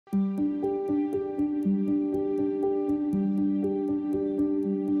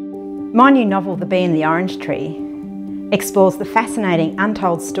My new novel, The Bee and the Orange Tree, explores the fascinating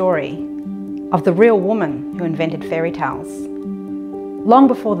untold story of the real woman who invented fairy tales. Long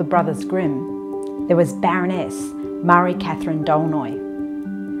before the Brothers Grimm, there was Baroness Marie Catherine D'Aulnoy,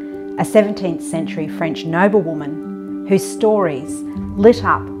 a 17th century French noblewoman whose stories lit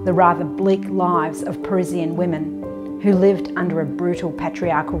up the rather bleak lives of Parisian women who lived under a brutal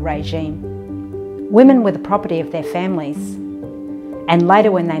patriarchal regime. Women were the property of their families, and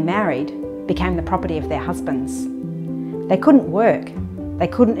later when they married, became the property of their husbands. They couldn't work, they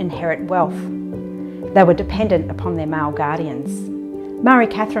couldn't inherit wealth. They were dependent upon their male guardians. Marie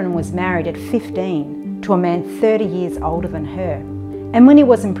Catherine was married at 15 to a man 30 years older than her, and when he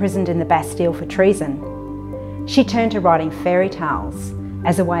was imprisoned in the Bastille for treason, she turned to writing fairy tales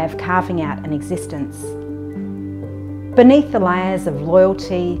as a way of carving out an existence. Beneath the layers of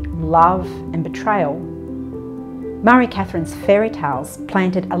loyalty, love and betrayal, Marie Catherine's fairy tales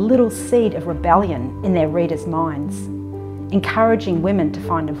planted a little seed of rebellion in their readers' minds, encouraging women to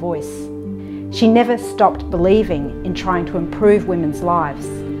find a voice. She never stopped believing in trying to improve women's lives,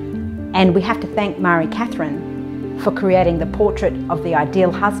 and we have to thank Marie Catherine for creating the portrait of the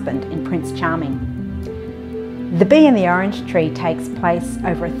ideal husband in Prince Charming. The Bee and the Orange Tree takes place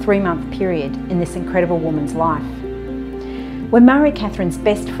over a 3-month period in this incredible woman's life. When Marie Catherine's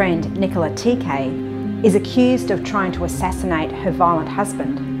best friend, Nicola Tiquet, is accused of trying to assassinate her violent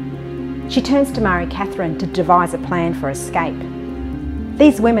husband, she turns to Marie Catherine to devise a plan for escape.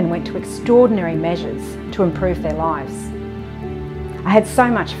 These women went to extraordinary measures to improve their lives. I had so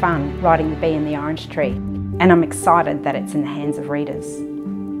much fun writing The Bee and the Orange Tree, and I'm excited that it's in the hands of readers.